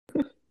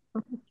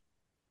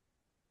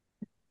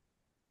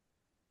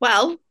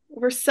Well,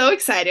 we're so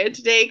excited.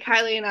 Today,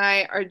 Kylie and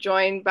I are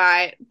joined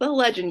by the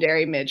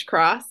legendary Midge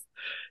Cross.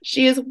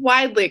 She is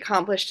widely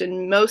accomplished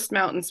in most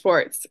mountain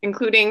sports,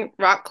 including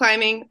rock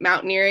climbing,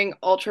 mountaineering,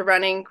 ultra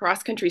running,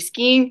 cross country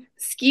skiing,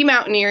 ski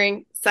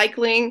mountaineering,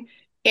 cycling,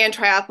 and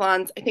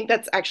triathlons. I think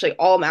that's actually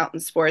all mountain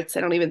sports.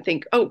 I don't even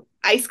think, oh,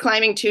 ice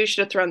climbing too,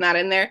 should have thrown that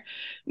in there.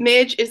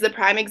 Midge is the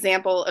prime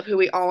example of who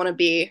we all want to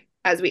be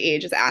as we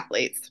age as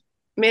athletes.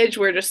 Midge,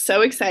 we're just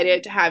so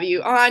excited to have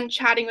you on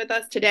chatting with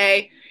us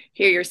today,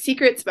 hear your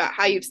secrets about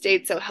how you've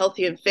stayed so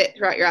healthy and fit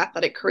throughout your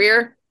athletic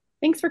career.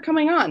 Thanks for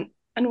coming on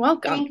and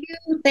welcome. Thank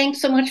you.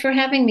 Thanks so much for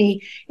having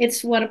me.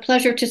 It's what a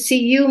pleasure to see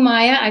you,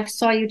 Maya. I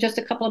saw you just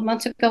a couple of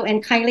months ago.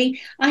 And Kylie,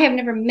 I have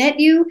never met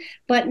you,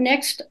 but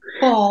next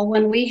fall,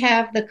 when we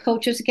have the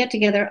coaches get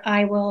together,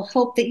 I will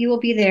hope that you will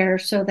be there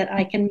so that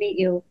I can meet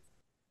you.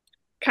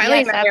 Kylie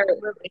and Yes, I are,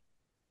 absolutely.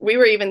 we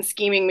were even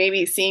scheming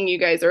maybe seeing you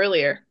guys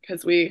earlier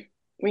because we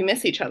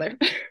miss each other.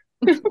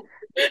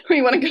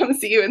 We want to come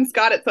see you and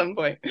Scott at some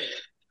point.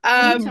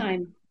 Um,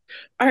 Anytime.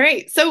 all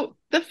right. So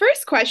the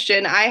first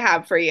question I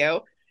have for you,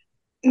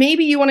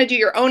 maybe you want to do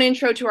your own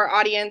intro to our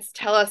audience,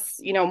 tell us,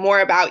 more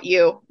about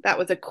you. That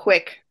was a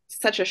quick,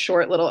 such a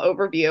short little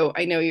overview.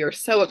 I know you're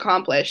so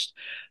accomplished,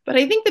 but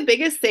I think the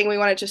biggest thing we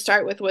wanted to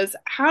start with was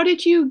how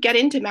did you get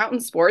into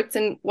mountain sports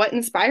and what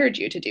inspired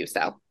you to do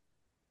so?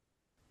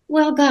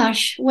 Well,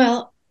 gosh.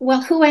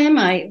 Who am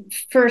I?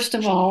 First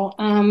of all,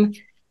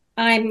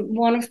 I'm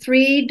one of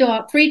three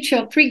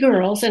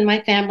girls in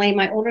my family.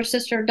 My older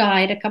sister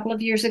died a couple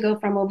of years ago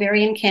from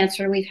ovarian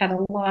cancer. We've had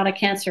a lot of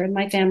cancer in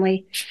my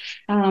family.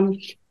 Um,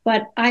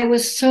 but I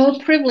was so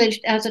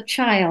privileged as a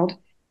child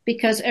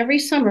because every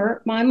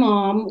summer my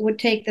mom would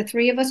take the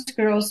three of us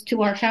girls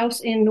to our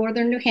house in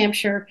northern New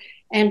Hampshire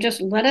and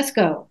just let us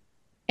go.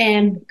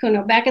 And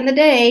back in the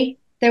day,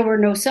 there were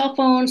no cell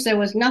phones, there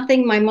was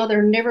nothing. My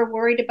mother never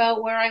worried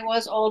about where I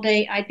was all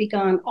day. I'd be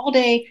gone all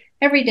day,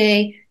 every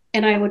day,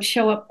 and I would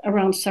show up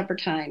around supper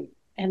time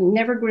and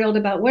never grilled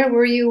about where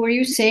were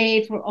you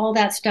safe, or all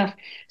that stuff.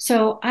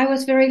 So I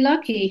was very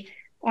lucky.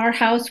 Our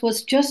house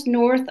was just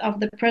north of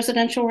the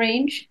Presidential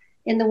Range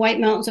in the White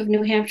Mountains of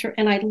New Hampshire,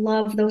 and I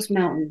love those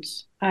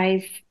mountains.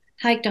 I've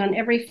hiked on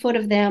every foot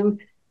of them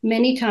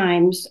many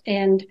times,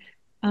 and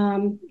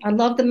I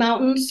love the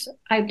mountains.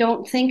 I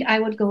don't think I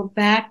would go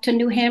back to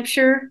New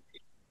Hampshire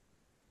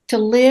to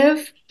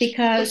live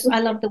because I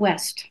love the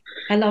West.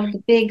 I love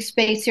the big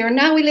space here. And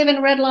now we live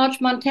in Red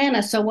Lodge,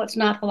 Montana. So what's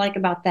not to like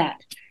about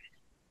that?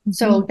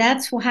 So Mhm.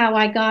 that's how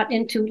I got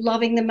into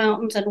loving the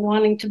mountains and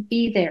wanting to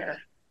be there.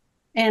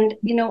 And,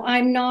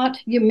 I'm not,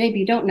 you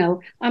maybe don't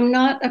know, I'm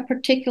not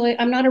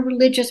a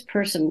religious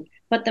person,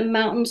 but the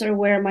mountains are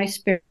where my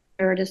spirit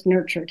is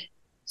nurtured.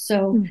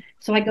 So, Mhm.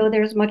 so I go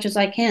there as much as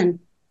I can.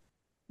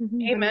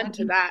 Mhm. I'm Amen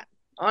to lucky. that.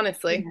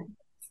 Honestly, Yeah.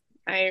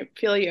 I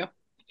feel you.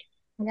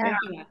 Yeah. Yeah.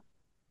 Yeah.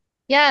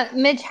 Yeah.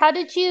 Mitch,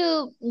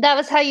 that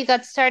was how you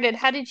got started.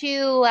 How did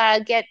you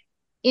get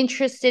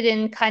interested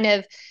in kind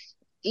of,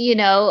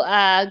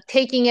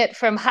 taking it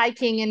from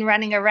hiking and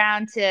running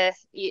around to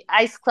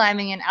ice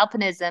climbing and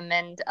alpinism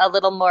and a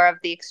little more of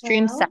the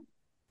extreme side?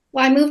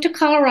 Well, I moved to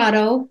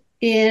Colorado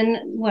in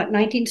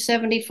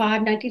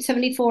 1975,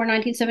 1974,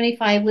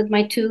 1975 with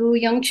my two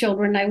young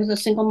children. I was a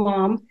single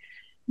mom,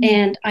 Mm.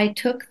 and I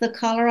took the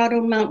Colorado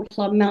Mountain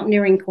Club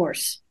mountaineering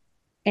course.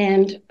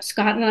 And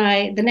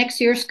the next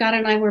year, Scott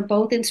and I were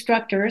both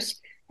instructors,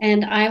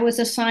 and I was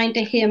assigned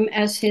to him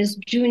as his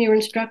junior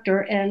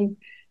instructor. And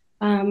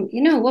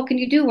what can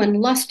you do when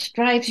lust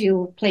drives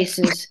you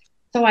places?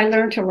 So I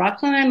learned to rock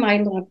climb.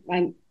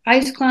 I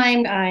ice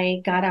climbed.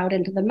 I got out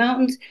into the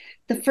mountains.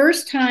 The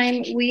first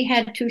time we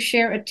had to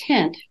share a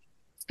tent,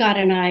 Scott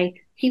and I,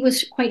 he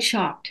was quite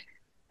shocked.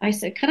 I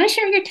said, "Can I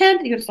share your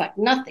tent?" He was like,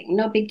 "Nothing,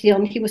 no big deal."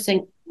 And he was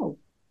saying, "Oh,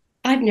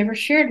 I've never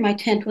shared my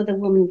tent with a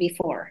woman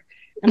before."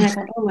 And I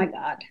thought, "Oh my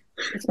God,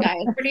 this guy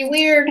is pretty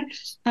weird."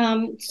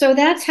 So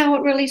that's how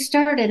it really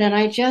started. And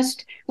I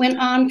just went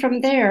on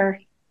from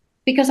there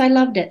because I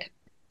loved it.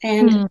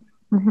 And,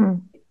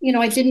 Mm-hmm.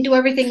 I didn't do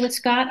everything with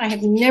Scott. I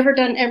have never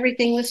done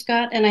everything with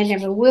Scott, and I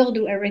never will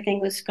do everything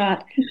with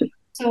Scott.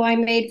 So I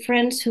made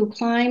friends who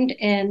climbed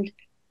and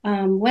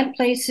went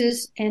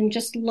places and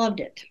just loved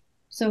it.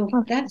 So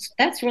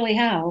that's really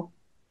how.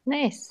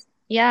 Nice.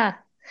 Yeah.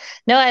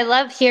 No, I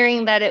love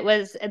hearing that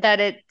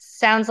it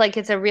sounds like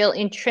it's a real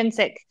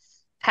intrinsic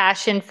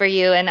passion for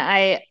you. And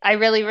I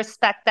really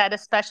respect that,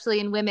 especially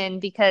in women,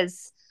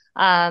 because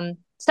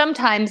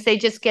sometimes they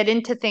just get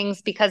into things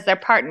because their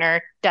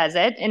partner does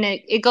it. And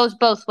it goes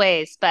both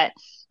ways. But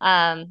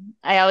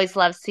I always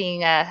love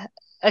seeing a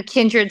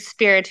kindred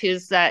spirit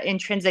who's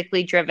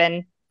intrinsically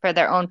driven for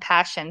their own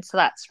passion. So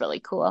that's really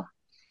cool.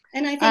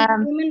 And I think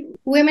Um,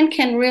 women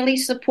can really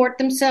support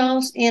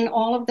themselves in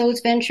all of those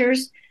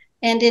ventures.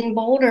 And in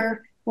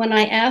Boulder, when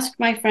I asked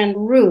my friend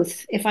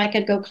Ruth if I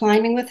could go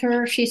climbing with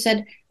her, she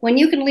said, "When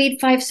you can lead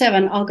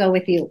 5'7", I'll go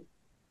with you."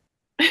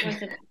 So I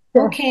said,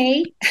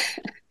 "Okay,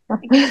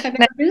 I guess I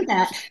better do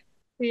that."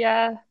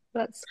 Yeah,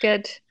 that's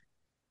good.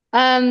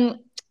 Um,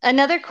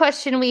 Another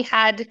question we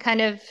had kind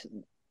of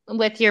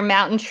with your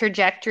mountain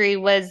trajectory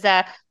was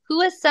who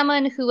was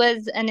someone who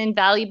was an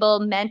invaluable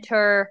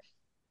mentor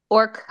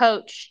or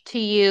coach to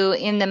you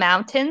in the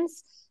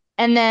mountains?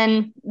 And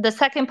then the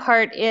second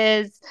part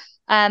is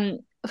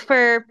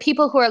for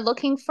people who are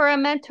looking for a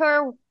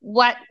mentor,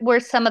 what were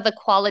some of the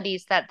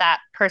qualities that that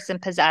person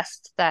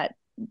possessed that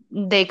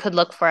they could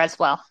look for as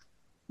well?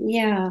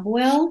 Yeah,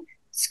 well,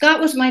 Scott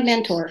was my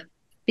mentor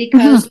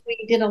because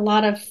we did a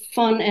lot of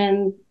fun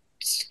and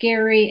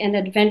scary and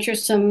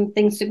adventuresome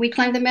things. We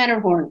climbed the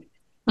Matterhorn.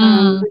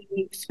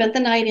 We spent the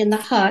night in the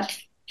hut,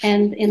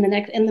 and in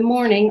the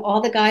morning,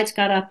 all the guides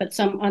got up at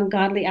some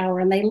ungodly hour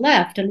and they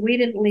left, and we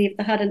didn't leave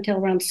the hut until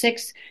around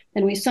 6.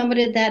 Then we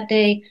summited that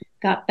day,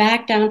 got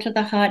back down to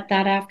the hut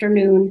that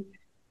afternoon,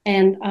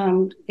 and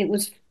it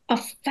was a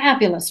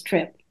fabulous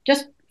trip,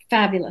 just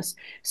fabulous.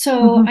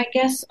 So I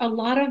guess a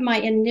lot of my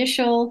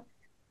initial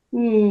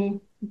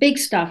big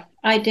stuff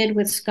I did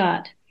with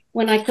Scott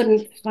when I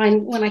couldn't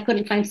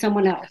find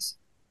someone else.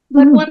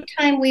 But one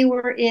time we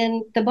were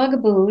in the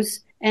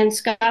Bugaboos and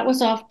Scott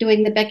was off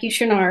doing the Becky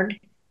Chouinard,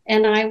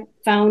 and I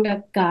found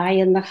a guy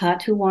in the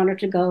hut who wanted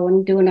to go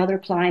and do another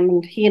climb,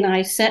 and he and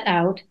I set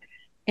out,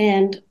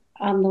 and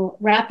on the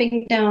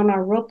wrapping down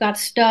our rope got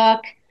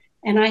stuck,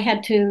 and I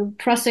had to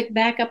prusik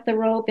back up the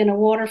rope in a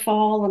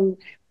waterfall, and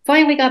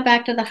finally got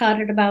back to the hut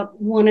at about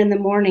 1 in the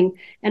morning.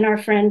 And our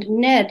friend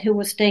Ned, who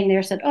was staying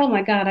there, said, "Oh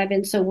my God, I've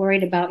been so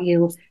worried about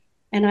you."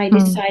 And I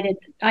decided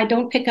I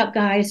don't pick up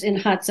guys in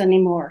huts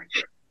anymore.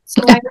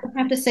 So I would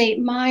have to say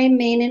my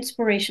main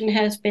inspiration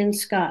has been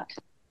Scott.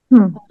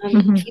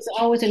 He's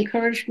always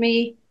encouraged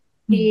me.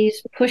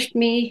 He's pushed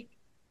me.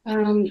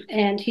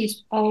 And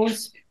he's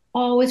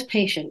always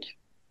patient.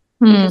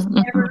 He has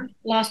never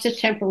lost his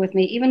temper with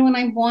me. Even when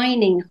I'm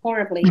whining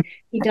horribly,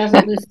 he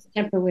doesn't lose his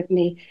temper with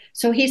me.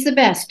 So he's the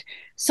best.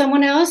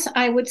 Someone else,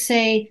 I would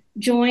say,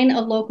 join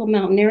a local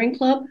mountaineering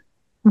club.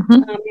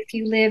 If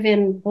you live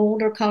in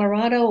Boulder,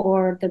 Colorado,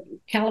 or the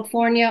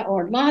California,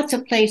 or lots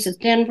of places,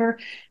 Denver,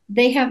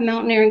 they have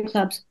mountaineering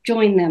clubs.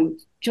 Join them.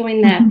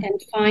 Join that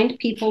and find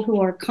people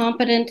who are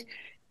competent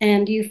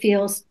and you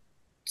feel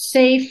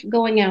safe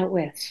going out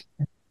with.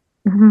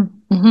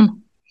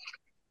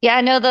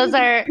 Yeah, no, those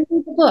are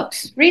read the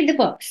books. Read the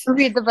books.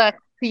 Read the book.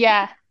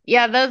 Yeah.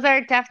 Yeah, those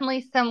are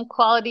definitely some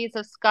qualities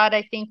of Scott.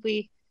 I think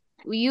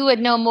you would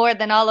know more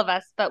than all of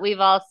us, but we've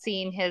all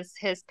seen his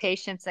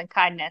patience and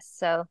kindness.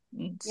 So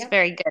it's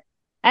very good.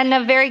 And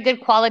a very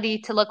good quality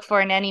to look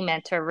for in any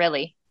mentor,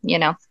 really, you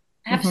know.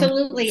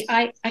 Absolutely.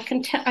 I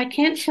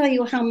can't tell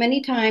you how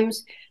many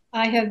times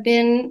I have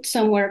been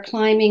somewhere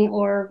climbing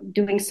or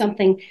doing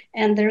something,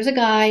 and there's a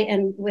guy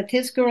and with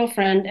his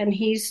girlfriend, and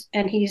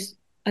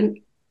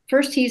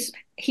first he's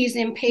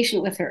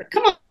impatient with her.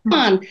 Come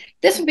on,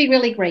 this would be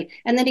really great.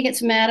 And then he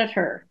gets mad at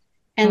her.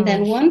 And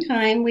then one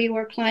time we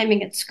were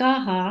climbing at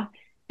Skaha,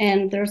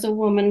 and there's a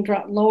woman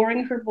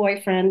lowering her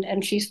boyfriend,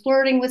 and she's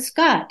flirting with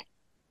Scott,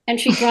 and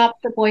she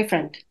dropped the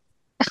boyfriend.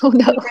 Oh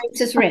no! He breaks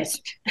his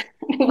wrist.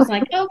 It was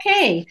like,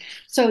 okay,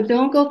 so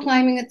don't go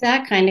climbing with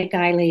that kind of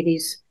guy,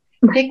 ladies.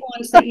 Pick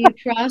ones that you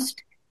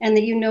trust and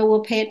that you know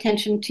will pay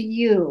attention to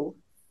you.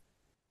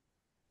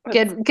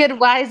 Good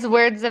wise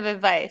words of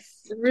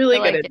advice. Really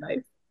good advice.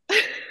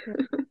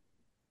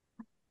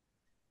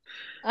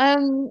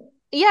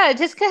 Yeah,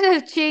 just kind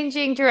of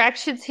changing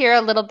directions here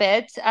a little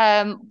bit.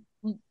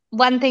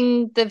 One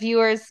thing the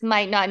viewers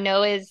might not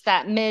know is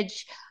that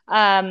Midge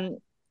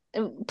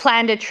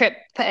planned a trip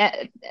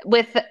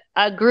with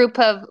a group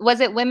of, was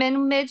it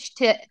women, Midge,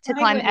 to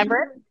climb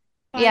Everest?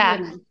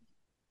 Yeah.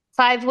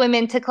 5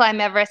 women to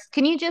climb Everest.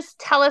 Can you just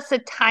tell us a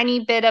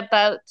tiny bit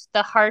about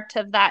the heart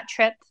of that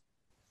trip?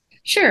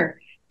 Sure.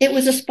 It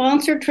was a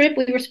sponsored trip.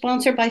 We were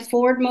sponsored by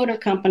Ford Motor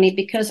Company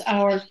because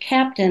our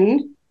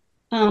captain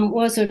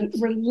was a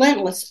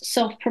relentless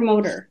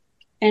self-promoter.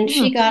 And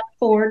she got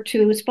Ford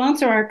to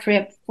sponsor our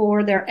trip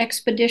for their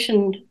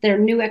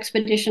new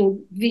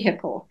expedition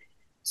vehicle.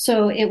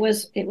 So it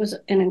was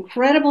an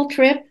incredible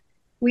trip.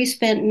 We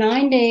spent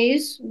 9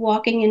 days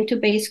walking into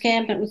base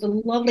camp. It was a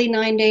lovely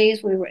 9 days.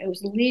 It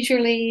was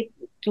leisurely,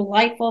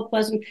 delightful,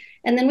 pleasant.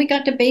 And then we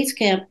got to base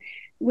camp,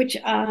 which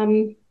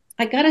I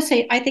gotta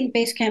say, I think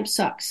base camp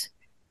sucks.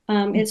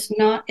 It's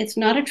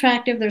not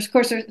attractive.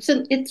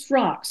 It's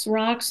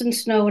rocks and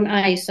snow and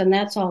ice, and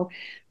that's all.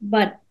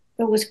 But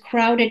it was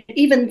crowded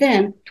even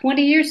then,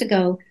 20 years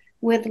ago,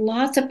 with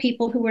lots of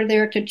people who were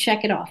there to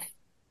check it off.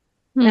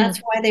 That's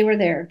why they were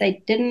there.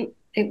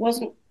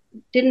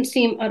 Didn't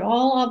seem at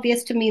all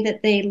obvious to me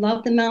that they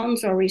love the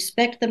mountains or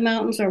respect the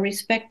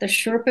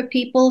Sherpa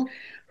people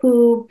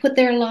who put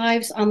their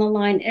lives on the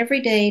line every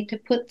day to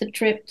put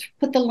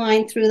the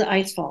line through the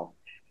icefall.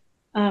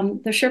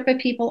 The Sherpa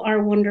people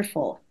are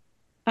wonderful.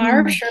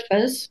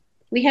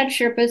 We had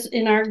Sherpas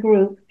in our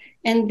group,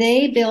 and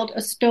they built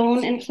a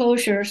stone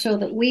enclosure so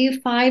that we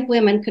 5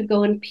 women could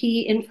go and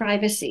pee in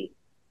privacy.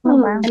 Oh,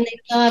 wow. And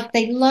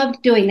they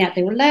loved doing that.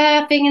 They were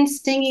laughing and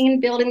singing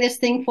and building this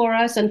thing for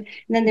us, and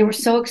then they were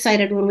so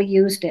excited when we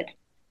used it.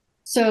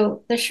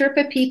 So the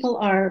Sherpa people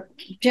are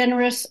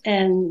generous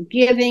and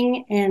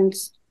giving and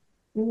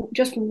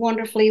just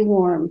wonderfully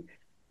warm.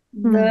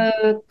 Hmm.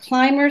 The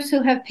climbers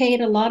who have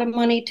paid a lot of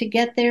money to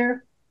get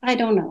there, I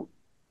don't know.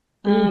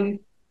 Um,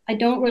 I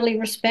don't really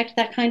respect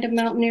that kind of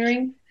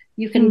mountaineering.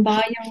 You can Hmm.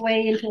 buy your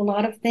way into a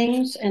lot of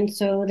things, and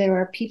so there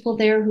are people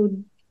there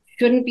who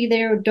shouldn't be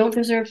there, who don't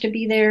deserve to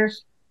be there.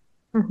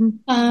 Hmm.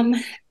 Um,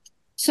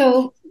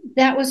 so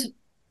that was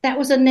that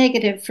was a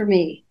negative for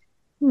me.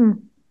 Hmm.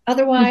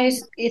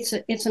 Otherwise, it's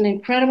an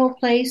incredible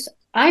place.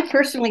 I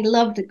personally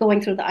loved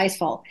going through the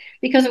icefall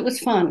because it was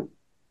fun,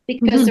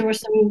 because there Hmm. were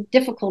some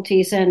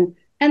difficulties and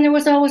there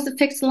was always the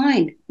fixed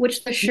line,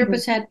 which the Hmm.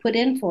 Sherpas had put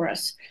in for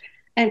us.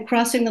 And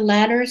crossing the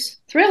ladders,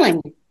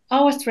 thrilling,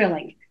 always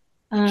thrilling,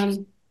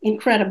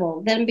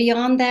 incredible. Then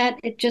beyond that,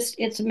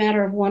 it's a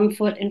matter of one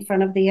foot in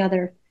front of the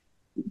other.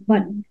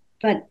 But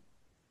but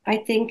I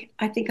think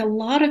a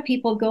lot of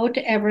people go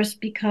to Everest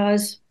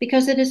because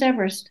it is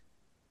Everest,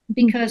 Hmm.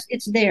 because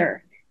it's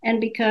there, and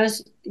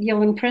because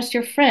you'll impress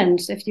your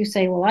friends if you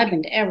say, "Well, I've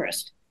been to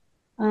Everest."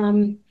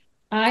 Um,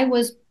 I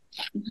was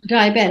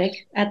diabetic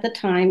at the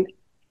time,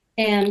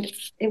 and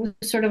it was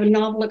sort of a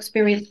novel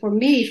experience for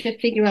me to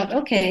figure out,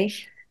 okay,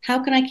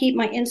 how can I keep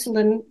my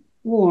insulin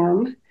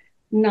warm,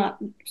 not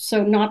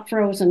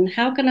frozen?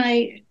 How can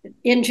I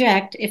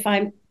inject if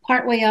I'm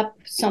partway up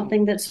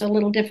something that's a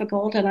little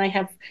difficult and I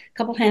have a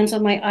couple hands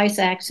on my ice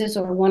axis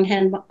or one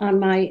hand on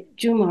my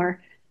Jumar?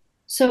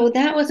 So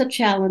that was a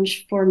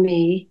challenge for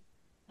me.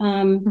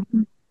 Um,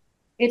 Hmm.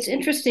 it's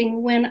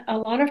interesting when a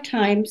lot of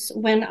times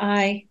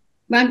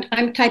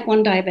I'm type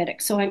 1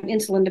 diabetic, so I'm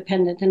insulin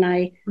dependent and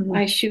I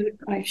shoot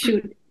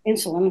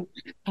insulin.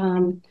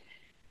 Um,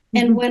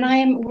 and Hmm. when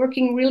I'm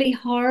working really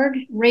hard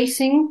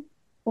racing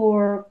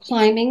or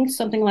climbing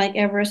something like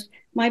Everest,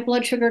 my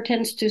blood sugar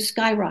tends to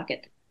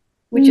skyrocket,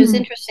 which is Hmm.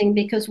 interesting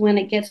because when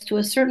it gets to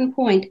a certain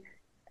point,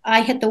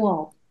 I hit the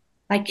wall.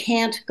 I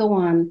can't go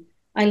on.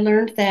 I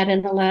learned that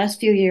in the last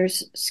few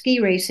years, ski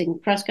racing,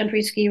 cross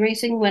country ski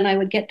racing, when I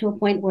would get to a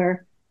point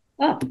where,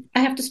 oh, I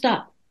have to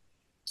stop.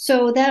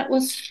 So that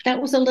was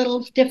a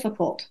little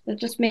difficult. It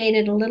just made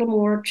it a little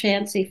more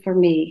chancy for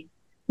me.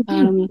 Hmm.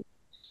 Um,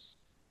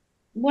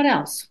 what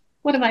else?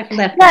 What have I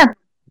left Yeah. out?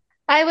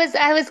 I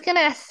was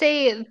gonna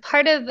say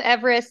part of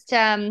Everest,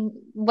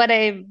 what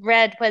I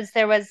read was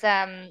there was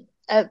a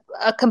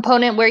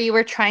component where you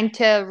were trying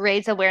to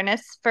raise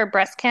awareness for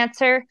breast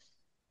cancer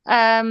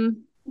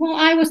Well,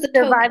 I was the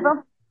token.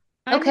 survival.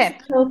 I was Okay.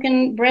 the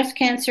token breast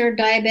cancer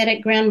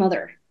diabetic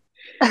grandmother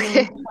among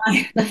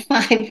Okay. the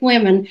five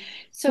women.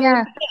 So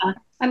Yeah. yeah,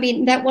 I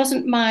mean that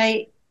wasn't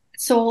my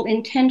sole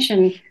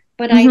intention,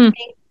 but I Hmm.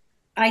 think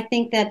I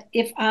think that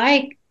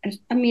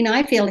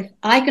I feel if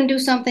I can do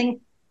something,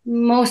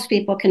 most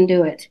people can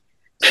do it.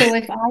 So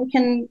if I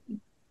can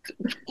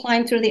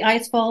climb through the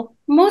ice fall,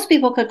 most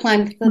people could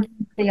climb through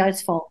the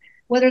ice fall.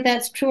 Whether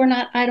that's true or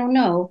not, I don't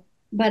know,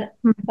 but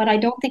I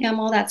don't think I'm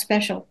all that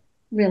special,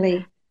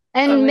 really.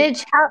 And Oh,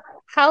 Midge,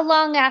 how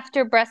long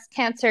after breast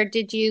cancer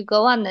did you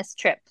go on this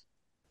trip?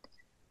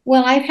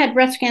 Well, I've had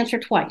breast cancer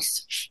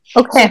twice.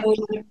 So Okay.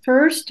 my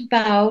first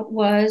bout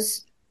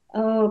was,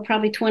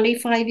 probably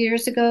 25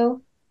 years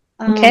ago.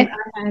 Okay.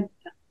 I had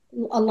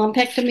a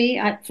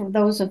lumpectomy. For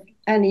those of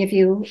any of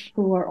you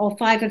who are, all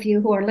five of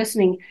you who are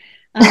listening,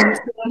 so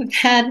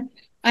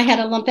I had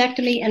a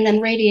lumpectomy and then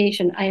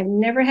radiation. I have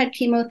never had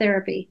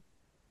chemotherapy,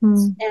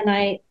 Hmm. and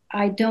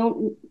I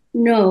don't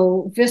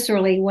know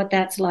viscerally what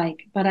that's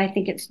like, but I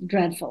think it's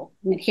dreadful,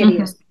 I mean, Hmm.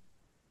 hideous.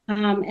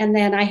 And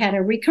then I had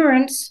a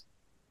recurrence,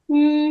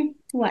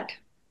 what,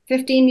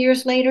 15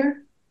 years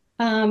later.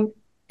 Um,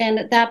 and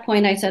at that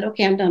point, I said,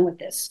 okay, I'm done with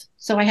this.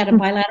 So I had a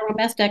bilateral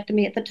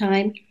mastectomy at the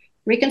time,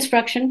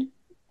 reconstruction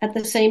at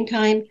the same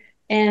time,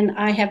 and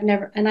I have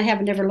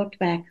never looked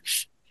back.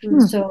 Hmm.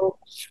 So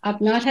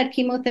I've not had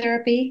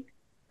chemotherapy.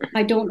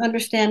 I don't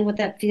understand what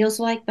that feels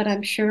like, but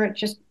I'm sure it's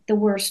just the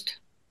worst,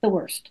 the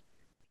worst.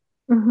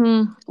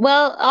 Hmm.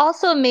 Well,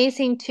 also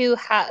amazing too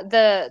how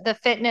the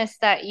fitness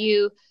that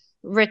you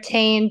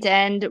retained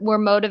and were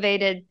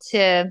motivated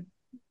to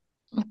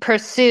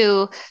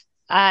pursue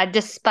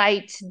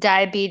despite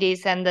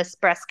diabetes and this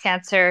breast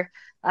cancer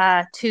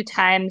two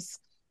times.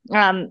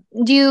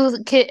 Do you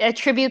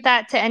attribute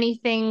that to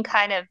anything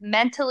kind of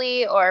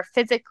mentally or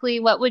physically?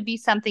 What would be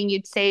something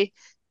you'd say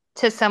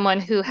to someone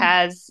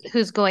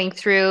who's going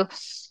through,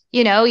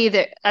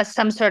 either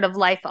some sort of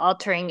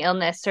life-altering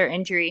illness or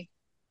injury?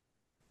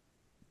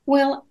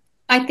 Well,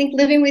 I think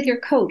living with your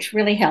coach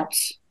really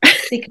helps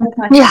because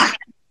Yeah.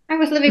 I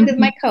was living with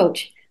Hmm. my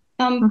coach.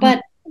 Um, Hmm.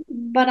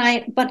 but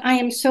I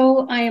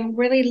am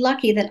really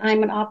lucky that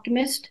I'm an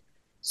optimist.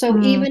 So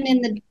Hmm. even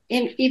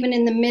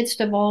in the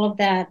midst of all of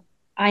that,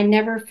 I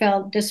never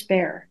felt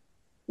despair.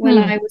 When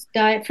Hmm. I was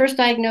first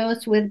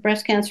diagnosed with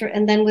breast cancer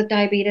and then with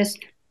diabetes,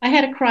 I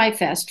had a cry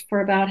fest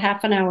for about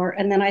half an hour,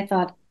 and then I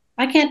thought,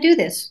 I can't do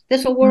this.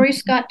 This will worry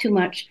Scott too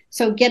much.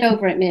 So get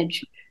over it,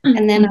 Midge.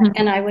 And then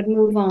Hmm. I would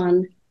move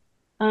on.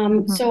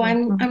 So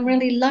Hmm. I'm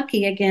really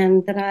lucky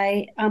again that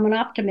I'm an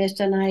optimist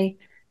and I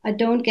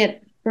don't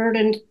get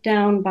burdened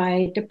down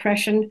by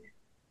depression.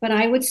 But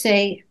I would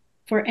say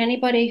for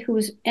anybody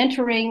who's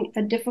entering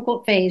a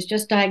difficult phase,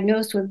 just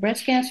diagnosed with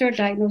breast cancer,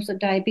 diagnosed with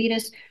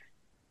diabetes,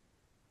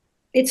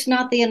 it's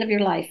not the end of your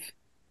life.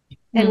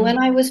 And Mm. when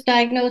I was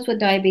diagnosed with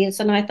diabetes,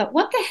 and I thought,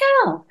 what the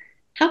hell?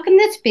 How can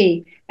this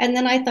be? And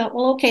then I thought,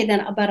 well, okay,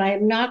 then, but I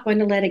am not going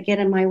to let it get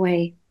in my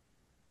way.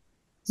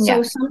 Yeah.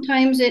 So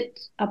sometimes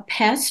it's a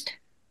pest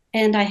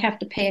and I have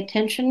to pay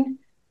attention,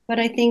 but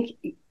I think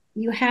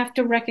you have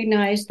to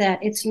recognize that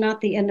it's not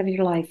the end of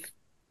your life.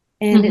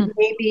 And it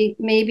Hmm.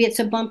 maybe it's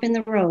a bump in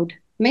the road,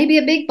 maybe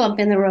a big bump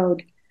in the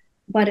road,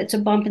 but it's a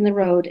bump in the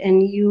road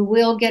and you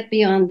will get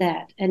beyond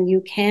that and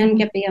you can Hmm.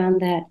 get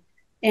beyond that.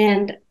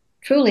 And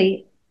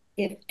truly,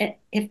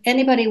 if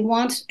anybody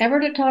wants ever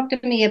to talk to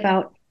me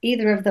about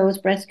either of those,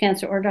 breast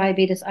cancer or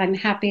diabetes, I'm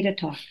happy to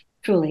talk.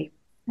 Truly,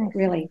 Nice.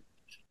 really.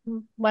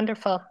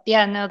 Wonderful.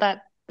 Yeah, no,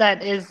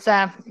 that is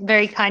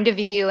very kind of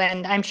you,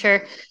 and I'm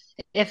sure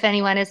if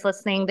anyone is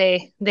listening,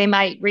 they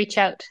might reach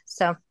out.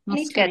 So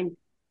that's good. Anytime.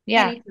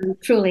 Yeah. Anytime.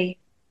 Truly.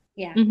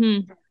 Yeah. Hmm.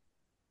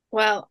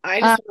 Well, I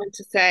Uh, just want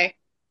to say,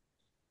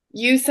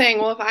 you saying,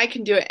 well, if I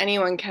can do it,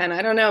 anyone can.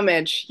 I don't know,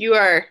 Midge. You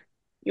are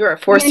a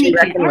force to be Many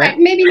can. reckoned All with. right,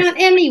 maybe not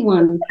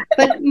anyone,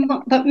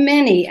 but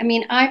many. I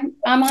mean, I'm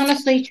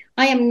honestly,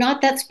 I am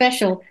not that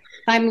special.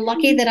 I'm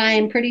lucky that I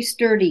am pretty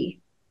sturdy,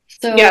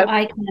 so Yes,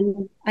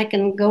 I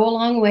can go a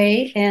long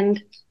way.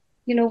 And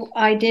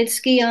I did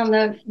ski on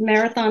the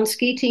marathon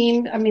ski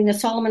team. I mean, the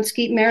Solomon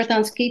ski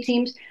marathon ski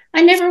teams.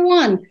 I never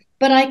won,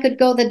 but I could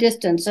go the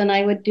distance, and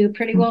I would do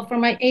pretty well for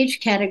my age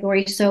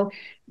category. So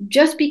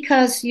just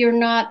because you're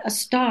not a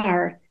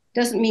star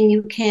doesn't mean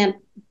you can't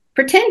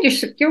pretend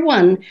you're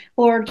one,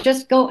 or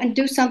just go and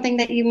do something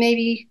that you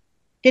maybe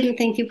didn't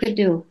think you could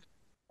do.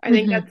 I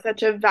think hmm. that's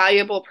such a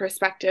valuable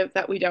perspective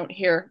that we don't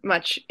hear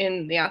much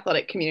in the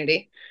athletic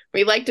community.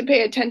 We like to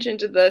pay attention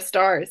to the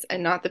stars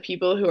and not the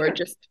people who are Sure.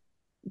 just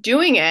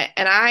doing it.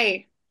 And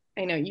I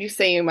know you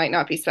say you might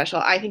not be special.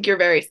 I think you're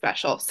very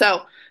special.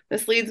 So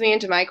this leads me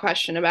into my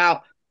question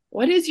about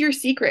what is your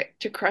secret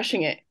to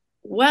crushing it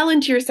well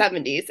into your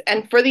 70s?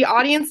 And for the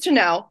audience to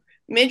know,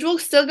 Midge will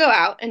still go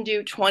out and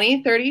do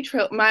 20, 30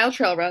 mile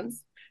trail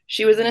runs.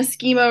 She was in a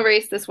skimo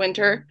race this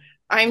winter.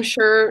 I'm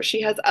sure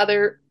she has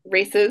other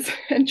races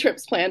and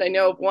trips planned. I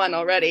know of one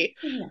already.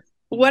 Yeah.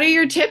 What are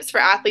your tips for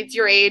athletes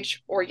your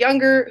age or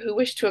younger who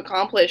wish to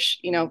accomplish,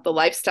 the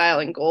lifestyle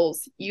and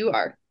goals you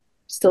are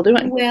still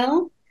doing?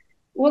 Well,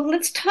 well,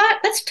 let's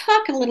talk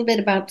a little bit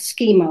about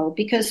skimo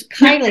because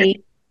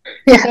Kylee, for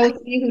Yeah. those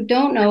of you who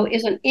don't know,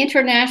 is an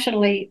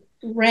internationally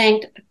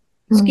ranked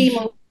Mm.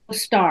 skimo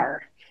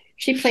star.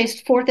 She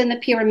placed fourth in the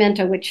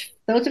Pyramenta, which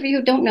those of you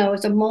who don't know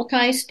is a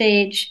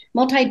multi-stage,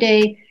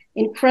 multi-day,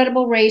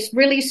 incredible race,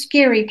 really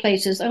scary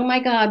places. Oh my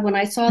God, when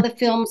I saw the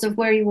films of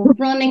where you were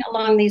running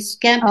along these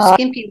Uh,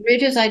 skimpy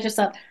ridges, I just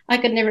thought I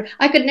could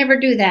never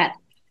do that.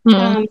 mm.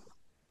 Um,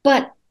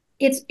 but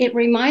it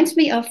reminds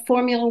me of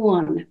Formula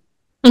One.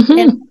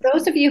 And Hmm. for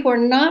those of you who are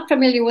not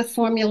familiar with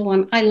Formula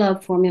One, I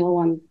love Formula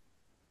One.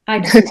 I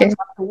Okay.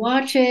 love to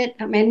watch it.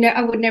 I mean,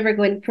 I would never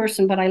go in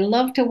person, but I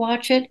love to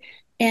watch it.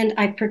 And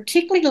I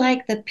particularly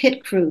like the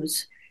pit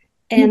crews.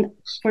 And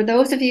for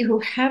those of you who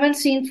haven't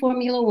seen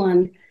Formula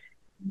One,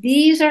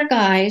 these are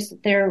guys,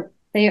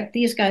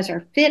 these guys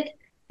are fit,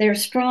 they're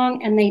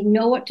strong, and they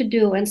know what to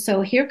do. And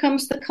so here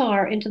comes the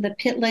car into the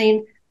pit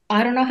lane.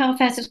 I don't know how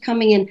fast it's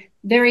coming in,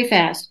 very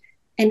fast.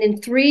 And in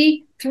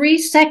three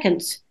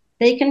seconds,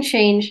 they can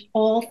change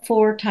all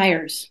four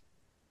tires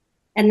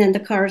and then the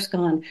car's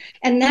gone.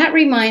 And that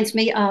reminds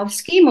me of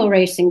skimo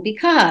racing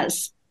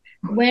because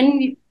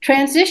when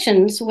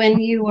transitions, when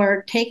you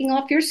are taking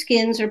off your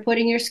skins or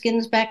putting your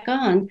skins back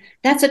on,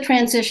 that's a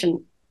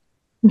transition.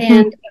 Hmm.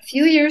 And a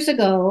few years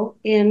ago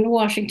in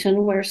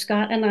Washington, where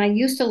Scott and I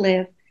used to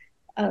live,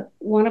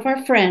 one of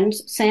our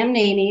friends, Sam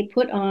Naney,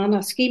 put on a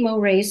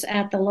skimo race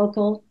at the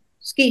local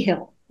ski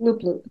hill,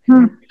 Loop Loop.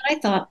 I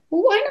thought,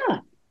 well, why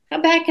not?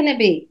 How bad can it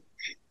be?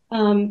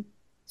 Um,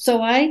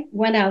 so I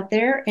went out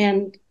there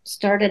and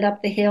started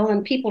up the hill,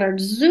 and people are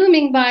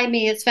zooming by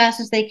me as fast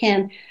as they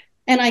can.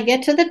 And I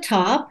get to the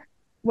top,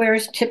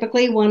 whereas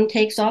typically one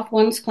takes off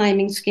one's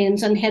climbing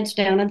skins and heads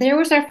down. And there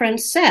was our friend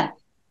Seth,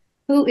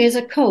 who is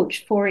a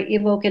coach for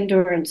Evoke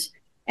Endurance.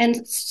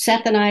 And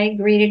Seth and I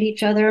greeted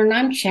each other, and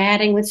I'm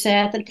chatting with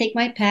Seth and take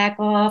my pack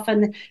off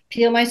and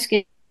peel my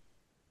skin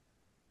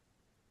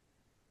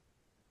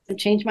and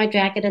change my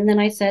jacket. And then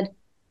I said,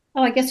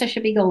 oh, I guess I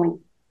should be going.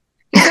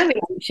 He said, oh,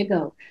 yeah, we should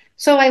go.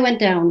 So I went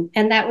down,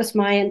 and that was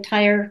my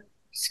entire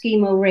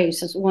skimo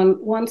race. As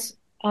once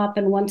up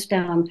and once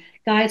down.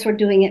 Guys were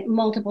doing it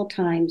multiple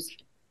times.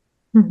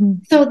 Hmm.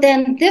 So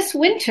then this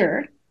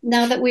winter,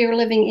 now that we are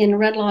living in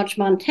Red Lodge,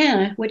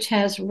 Montana, which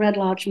has Red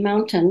Lodge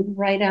Mountain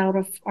right out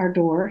of our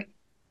door,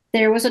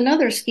 there was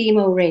another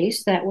skimo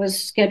race that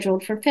was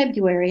scheduled for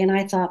February, and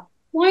I thought,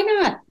 why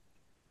not?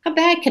 How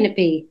bad can it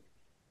be?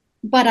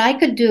 But I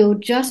could do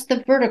just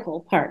the vertical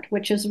part,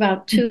 which is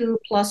about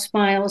 2+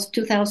 miles,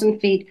 2,000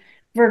 feet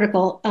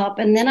vertical up.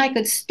 And then I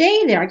could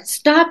stay there. I could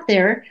stop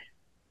there,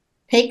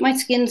 take my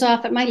skins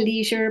off at my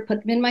leisure,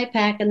 put them in my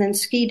pack, and then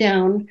ski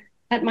down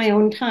at my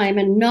own time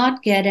and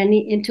not get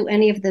into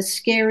any of the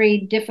scary,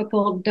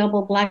 difficult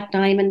double black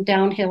diamond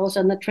downhills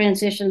and the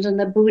transitions and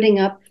the booting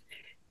up.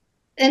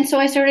 and so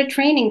I started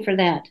training for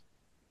that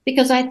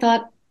because I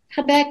thought,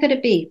 how bad could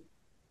it be?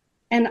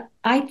 And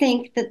I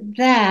think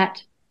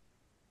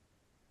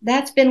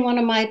that's been one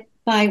of my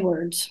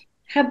bywords.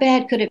 How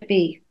bad could it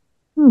be?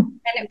 And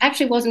it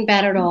actually wasn't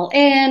bad at all.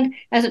 And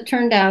as it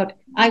turned out,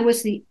 I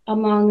was there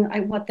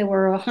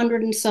were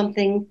 100 and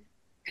something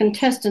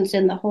contestants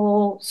in the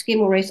whole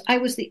skimo race. I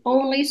was the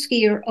only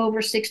skier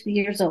over 60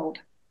 years old.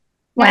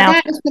 Now Wow.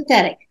 that is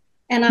pathetic.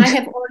 And I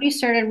have already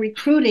started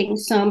recruiting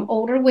some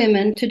older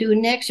women to do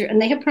next year,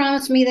 and they have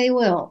promised me they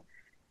will.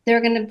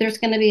 There's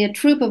gonna be a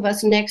troop of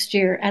us next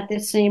year at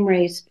this same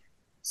race.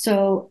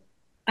 So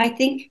I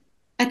think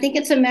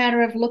it's a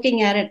matter of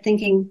looking at it,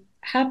 thinking,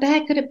 how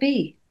bad could it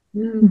be?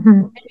 Mm-hmm.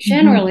 And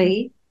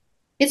generally,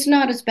 it's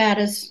not as bad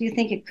as you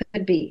think it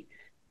could be.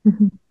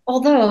 Mm-hmm.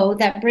 Although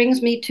that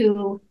brings me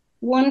to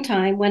one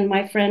time when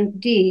my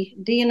friend Dee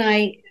and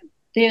I,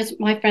 there's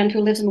my friend who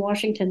lives in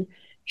Washington.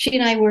 She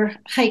and I were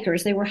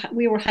hikers.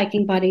 We were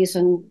hiking buddies,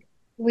 and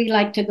we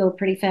like to go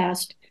pretty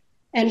fast.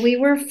 And we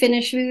were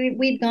finished.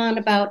 We'd gone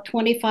about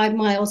 25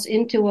 miles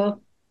into a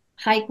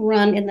hike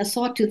run in the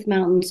Sawtooth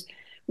Mountains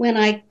when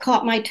I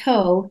caught my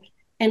toe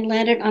and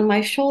landed on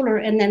my shoulder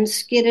and then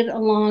skidded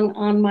along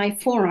on my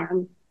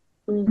forearm.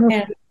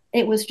 And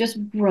it was just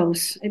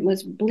gross. It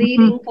was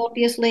bleeding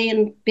copiously,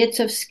 and bits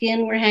of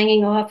skin were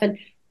hanging off. And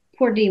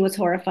poor Dee was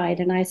horrified.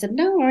 And I said,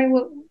 "No, worry,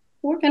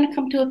 we're going to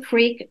come to a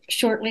creek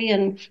shortly,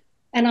 and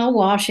I'll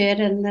wash it,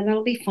 and then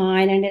it'll be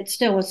fine." And it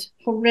still was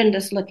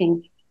horrendous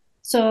looking.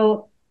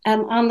 So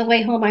on the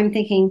way home, I'm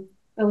thinking,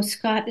 "Oh,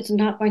 Scott is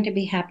not going to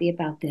be happy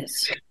about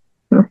this."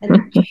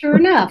 And sure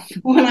enough,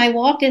 when I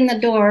walked in the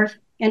door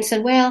and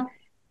said, "Well,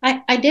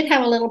 I did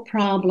have a little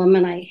problem,"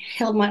 and I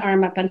held my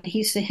arm up, and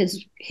he said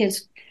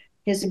his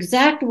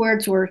exact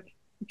words were,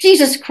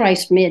 "Jesus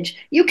Christ, Midge,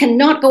 you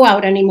cannot go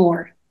out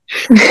anymore."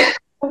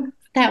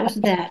 That was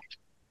that.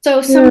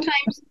 So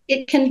sometimes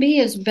it can be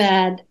as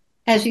bad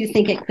as you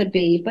think it could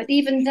be, but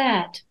even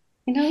that,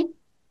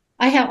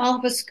 I'll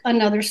have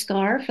another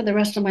scar for the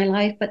rest of my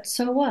life, but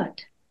so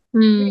what?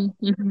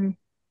 Mm-hmm.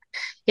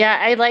 Yeah,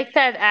 I like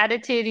that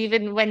attitude,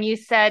 even when you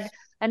said,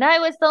 and I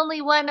was the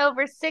only one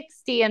over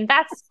 60, and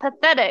that's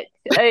pathetic.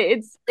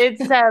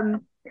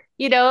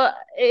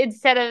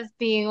 Instead of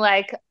being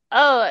like,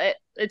 oh,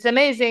 it's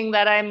amazing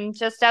that I'm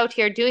just out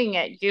here doing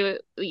it,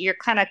 you're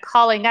kind of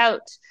calling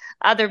out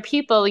other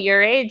people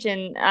your age.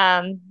 And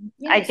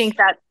Yes. I think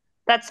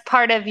that's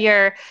part of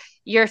your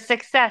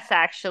success,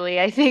 actually.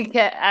 I think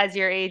as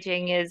you're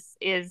aging is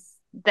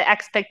the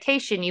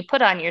expectation you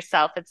put on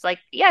yourself. It's like,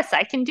 yes,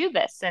 I can do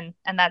this, and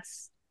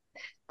that's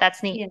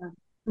neat. Yeah.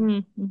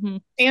 Mm-hmm.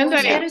 And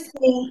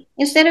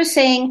instead of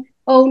saying,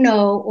 "Oh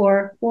no,"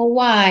 or "Well,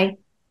 why?"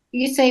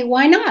 you say,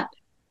 "Why not?"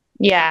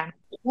 Yeah.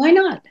 Why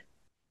not?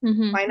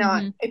 Mm-hmm. why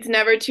not? It's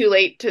never too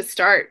late to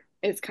start,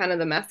 is kind of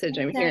the message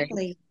I'm hearing.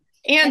 Exactly.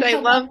 And I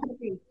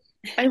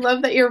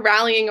love that you're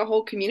rallying a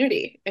whole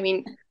community. I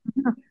mean,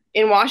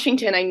 in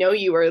Washington, I know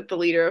you were the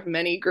leader of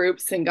many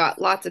groups and got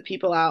lots of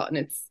people out, and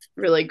it's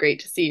really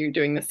great to see you're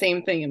doing the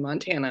same thing in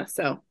Montana.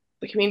 So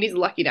the community's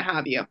lucky to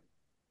have you.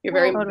 You're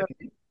very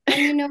motivated.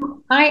 And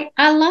I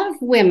love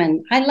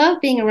women. I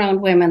love being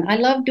around women. I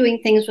love doing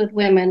things with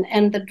women.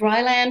 And the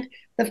dryland,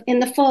 in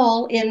the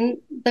fall in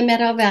the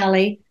Meadow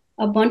Valley,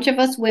 a bunch of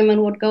us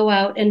women would go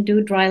out and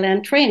do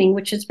dryland training,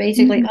 which is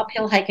basically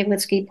uphill hiking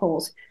with ski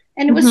poles.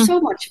 And it was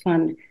so much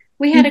fun.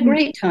 We had a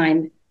great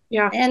time.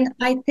 Yeah. And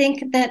I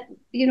think that,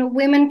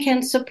 women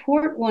can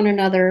support one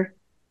another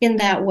in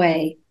that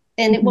way.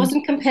 And it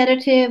wasn't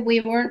competitive.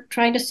 We weren't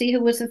trying to see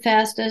who was the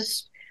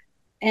fastest.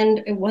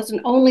 And it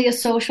wasn't only a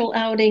social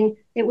outing.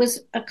 It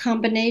was a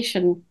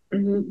combination,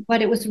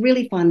 but it was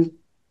really fun.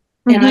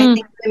 And I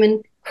think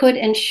women could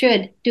and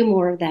should do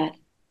more of that.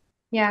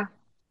 Yeah.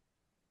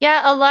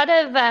 Yeah, a lot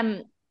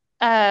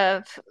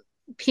of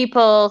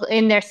people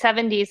in their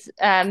 70s,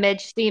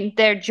 Midge,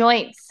 their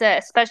joints,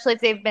 especially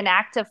if they've been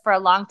active for a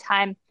long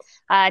time,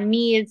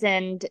 knees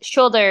and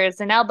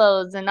shoulders and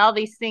elbows and all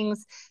these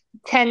things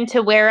tend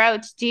to wear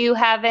out. Do you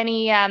have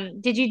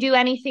did you do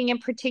anything in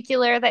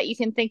particular that you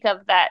can think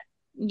of that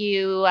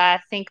you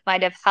think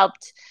might have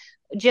helped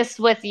just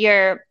with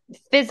your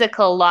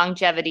physical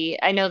longevity?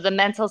 I know the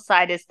mental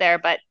side is there,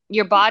 but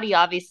your body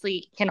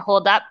obviously can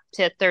hold up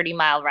to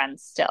 30-mile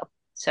runs still.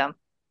 So,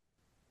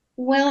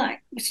 well,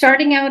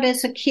 starting out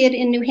as a kid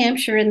in New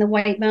Hampshire in the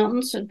White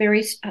Mountains,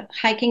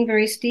 hiking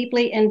very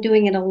steeply and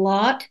doing it a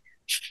lot,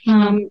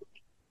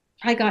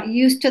 I got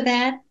used to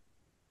that.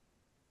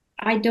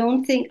 I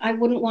don't think I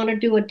wouldn't want to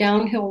do a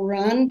downhill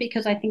run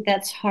because I think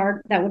that's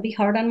hard. That would be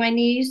hard on my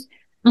knees.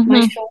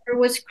 My shoulder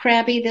was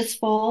crabby this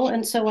fall,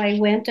 and so I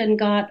went and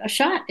got a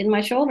shot in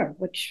my shoulder,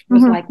 which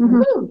was like,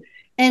 woo!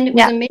 And it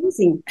was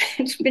amazing.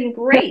 It's been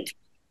great.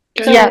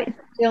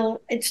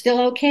 So it's still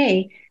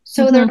okay.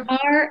 So there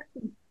are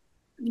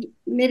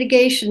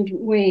mitigation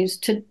ways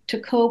to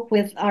cope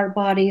with our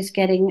bodies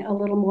getting a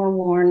little more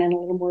worn and a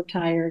little more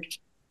tired.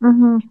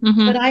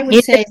 But I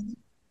would say,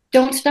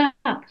 don't stop.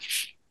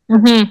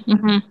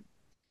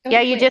 Yeah,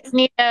 you just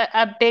need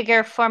a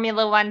bigger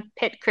Formula One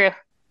pit crew.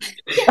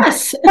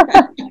 Yes.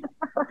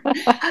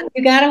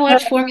 You got to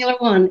watch Formula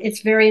One.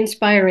 It's very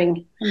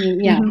inspiring. I mean,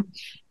 yeah.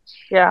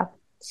 Yeah.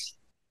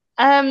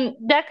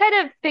 That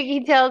kind of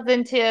pigtails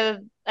into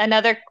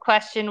another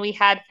question we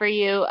had for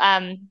you.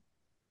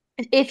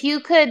 If you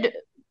could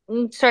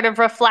sort of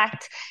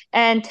reflect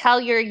and tell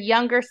your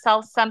younger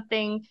self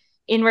something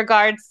in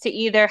regards to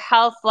either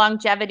health,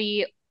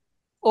 longevity,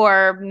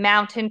 or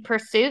mountain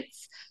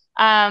pursuits,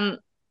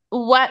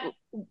 what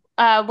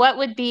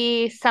would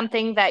be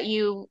something that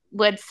you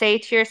would say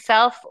to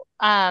yourself,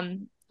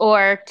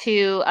 or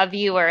to a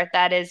viewer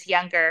that is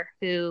younger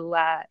who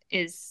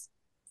is,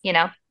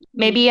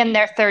 maybe in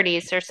their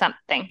 30s or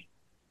something?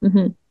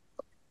 Mm-hmm.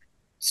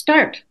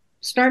 Start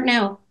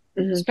now.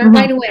 Mm-hmm. Start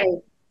right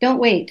away. Don't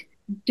wait.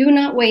 Do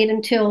not wait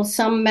until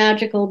some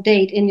magical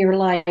date in your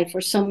life or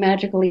some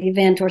magical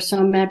event or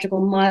some magical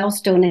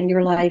milestone in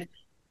your life.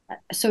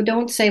 So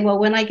don't say, well,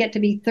 when I get to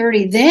be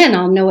 30, then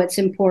I'll know it's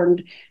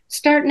important.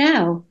 Start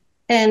now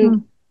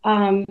and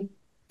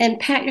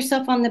pat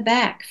yourself on the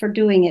back for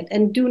doing it.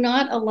 And do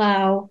not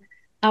allow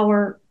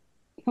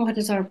what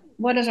is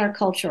our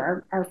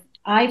culture, our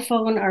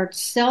iPhone, our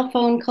cell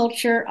phone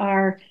culture,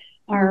 our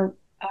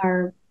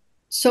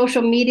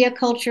social media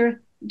culture.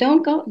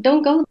 Don't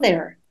go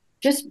there.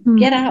 Just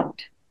get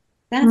out.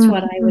 That's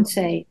what I would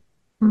say.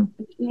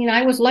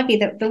 I was lucky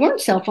that there weren't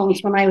cell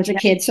phones when I was a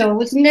kid, so I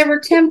was never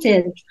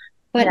tempted.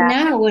 But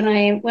now when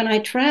I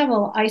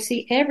travel, I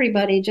see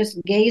everybody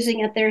just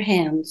gazing at their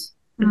hands.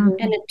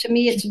 And to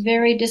me, it's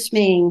very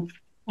dismaying.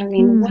 I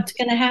mean, what's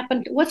going to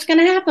happen? What's going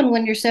to happen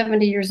when you're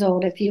 70 years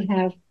old if you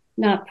have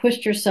not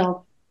pushed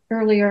yourself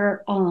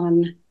earlier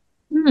on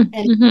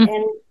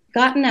and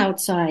gotten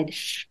outside?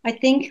 I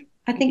think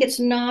it's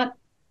not.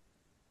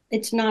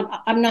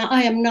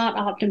 I am not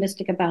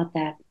optimistic about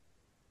that.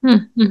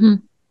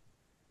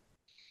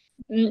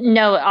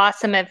 No,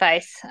 awesome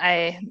advice.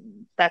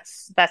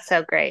 That's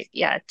so great.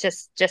 Yeah,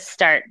 just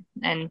start,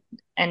 and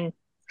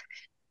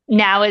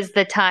now is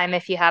the time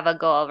if you have a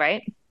goal,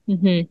 right?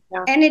 Yeah.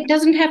 And it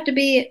doesn't have to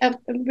be a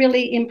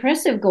really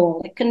impressive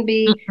goal. It can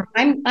be,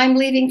 I'm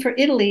leaving for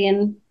Italy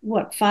in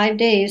 5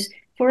 days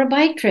for a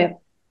bike trip.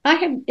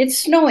 It's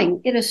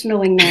snowing. It is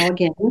snowing now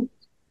again.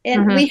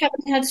 And we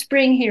haven't had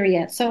spring here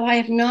yet. So I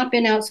have not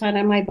been outside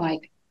on my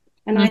bike.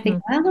 And I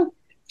think, well,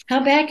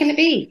 how bad can it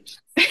be?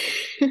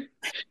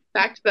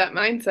 Back to that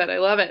mindset. I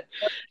love it.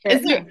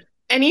 Is there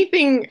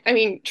anything,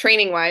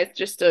 training wise,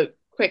 just a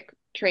quick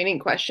training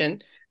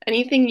question,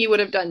 anything you would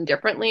have done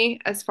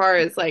differently as far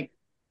as like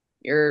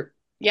your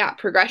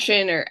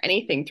progression or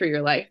anything through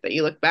your life that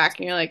you look back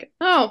and you're like,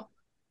 oh,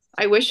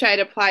 I wish I had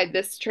applied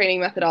this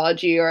training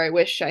methodology, or I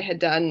wish I had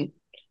done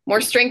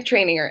more strength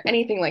training or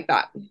anything like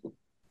that?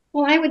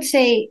 Well, I would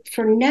say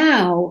for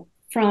now,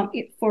 for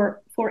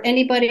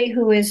anybody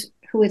who is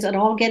at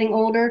all getting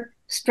older,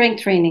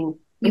 strength training.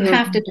 You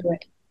have to do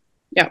it.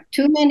 Yeah.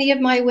 Too many of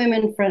my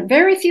women friends,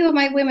 very few of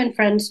my women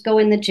friends go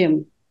in the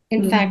gym.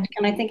 In fact,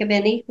 can I think of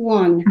any?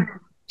 1,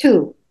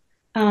 2.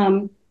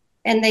 And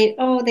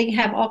they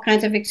have all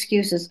kinds of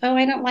excuses. Oh,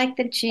 I don't like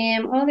the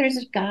gym. Oh,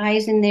 there's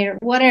guys in there,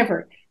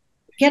 whatever.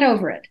 Get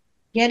over it.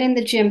 Get in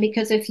the gym,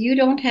 because if you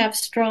don't have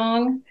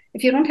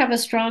a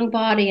strong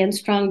body and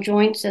strong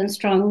joints and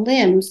strong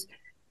limbs,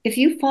 if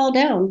you fall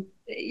down,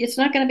 it's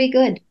not going to be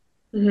good.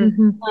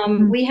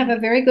 We have a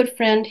very good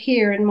friend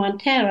here in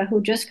Montana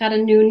who just got a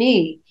new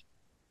knee,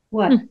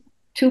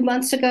 2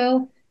 months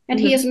ago, and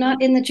he is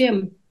not in the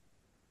gym.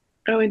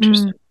 Oh,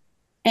 interesting.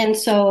 And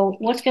so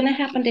what's going to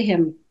happen to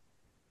him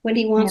when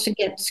he wants to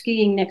get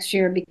skiing next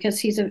year? Because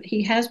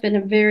he has been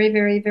a very,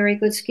 very, very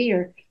good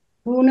skier.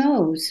 Who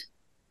knows?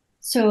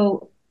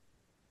 So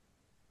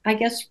I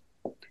guess,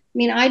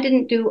 I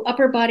didn't do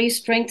upper body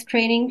strength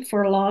training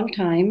for a long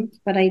time,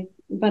 but I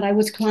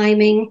was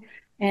climbing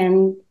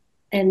and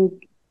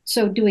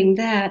so doing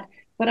that.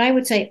 But I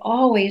would say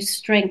always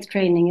strength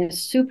training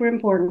is super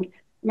important.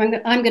 I'm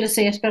going to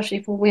say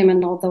especially for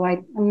women, although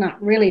I'm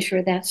not really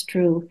sure that's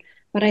true.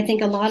 But I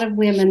think a lot of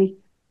women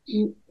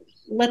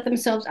let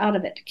themselves out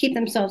of it, keep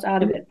themselves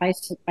out of it by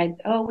I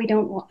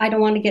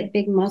don't want to get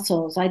big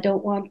muscles. I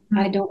don't want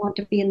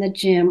to be in the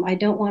gym. I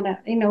don't want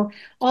to,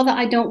 all the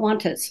I don't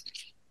want us.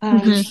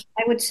 I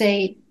would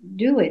say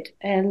do it.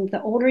 And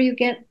the older you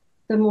get,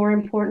 the more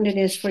important it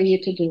is for you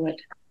to do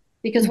it.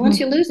 Because once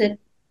you lose it,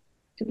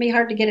 it'll be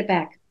hard to get it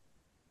back.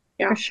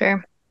 Yeah, for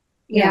sure.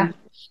 Yeah.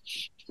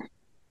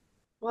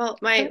 Well,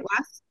 my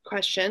last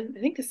question, I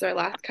think this is our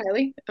last,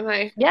 Kylee. Am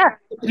I? Yeah.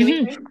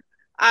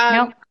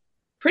 No.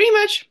 Pretty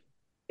much,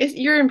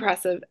 you're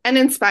impressive and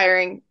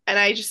inspiring.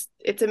 And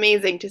it's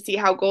amazing to see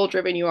how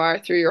goal-driven you are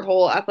through your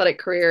whole athletic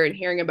career and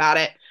hearing about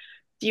it.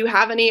 Do you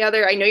have any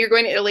other, I know you're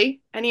going to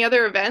Italy, any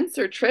other events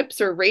or trips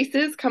or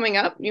races coming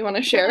up you want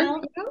to share?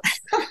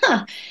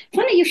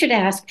 Funny you should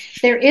ask.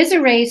 There is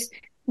a race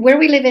where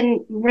we live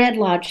in Red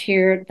Lodge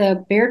here.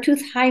 The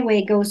Beartooth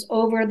Highway goes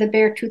over the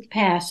Beartooth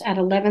Pass at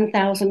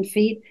 11,000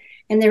 feet.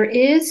 And there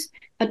is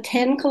a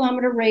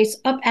 10-kilometer race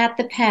up at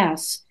the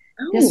pass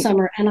this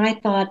summer. And I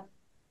thought,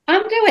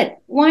 I'll do it.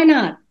 Why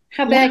not?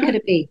 How bad could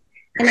it be?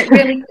 And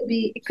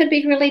it could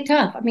be really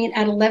tough.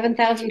 At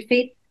 11,000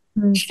 feet,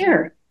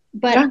 Sure,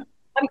 but Yeah.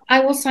 I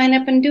will sign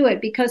up and do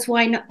it because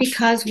why not?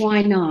 Because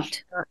why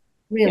not? Yeah.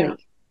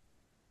 Really.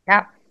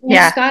 Yeah. And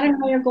Yeah. Scott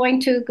and I are going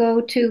to go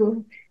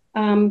to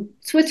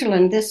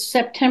Switzerland this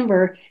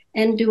September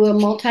and do a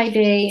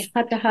multi-day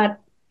hut-to-hut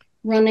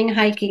running,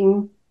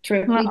 hiking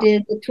trip. We Well,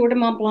 did the Tour de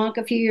Mont Blanc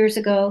a few years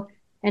ago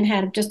and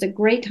had just a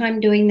great time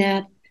doing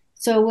that.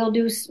 So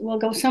we'll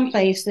go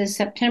someplace this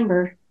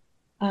September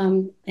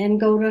and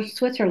go to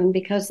Switzerland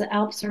because the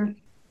Alps are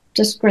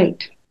just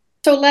great.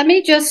 So let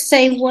me just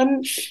say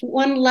one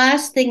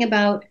last thing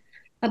about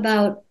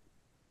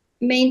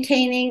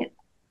maintaining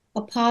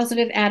a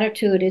positive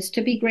attitude is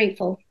to be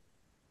grateful.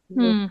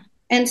 hmm.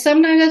 And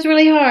sometimes it's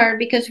really hard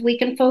because we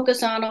can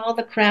focus on all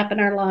the crap in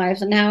our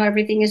lives and how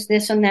everything is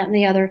this and that and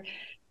the other.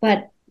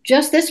 But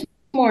just this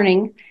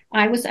morning,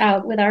 I was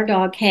out with our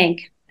dog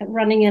Hank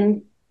running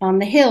in on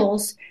the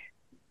hills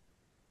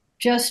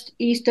just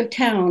east of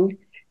town,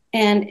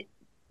 and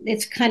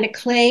it's kind of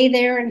clay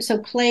there, and so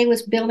clay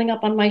was building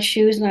up on my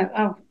shoes, and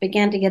I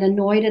began to get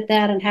annoyed at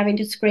that and having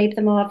to scrape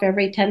them off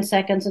every 10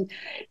 seconds and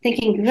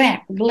thinking,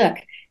 look.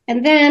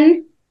 And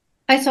then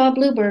I saw a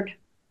bluebird,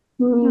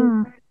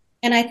 Hmm.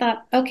 and I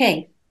thought,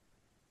 okay,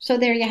 so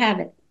there you have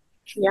it.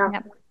 Yeah.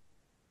 Yeah.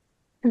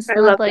 It's I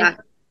love lovely.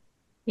 that.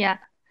 Yeah.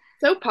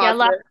 So Yeah.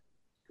 positive.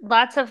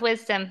 Lots of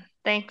wisdom.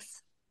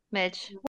 Thanks, Midge.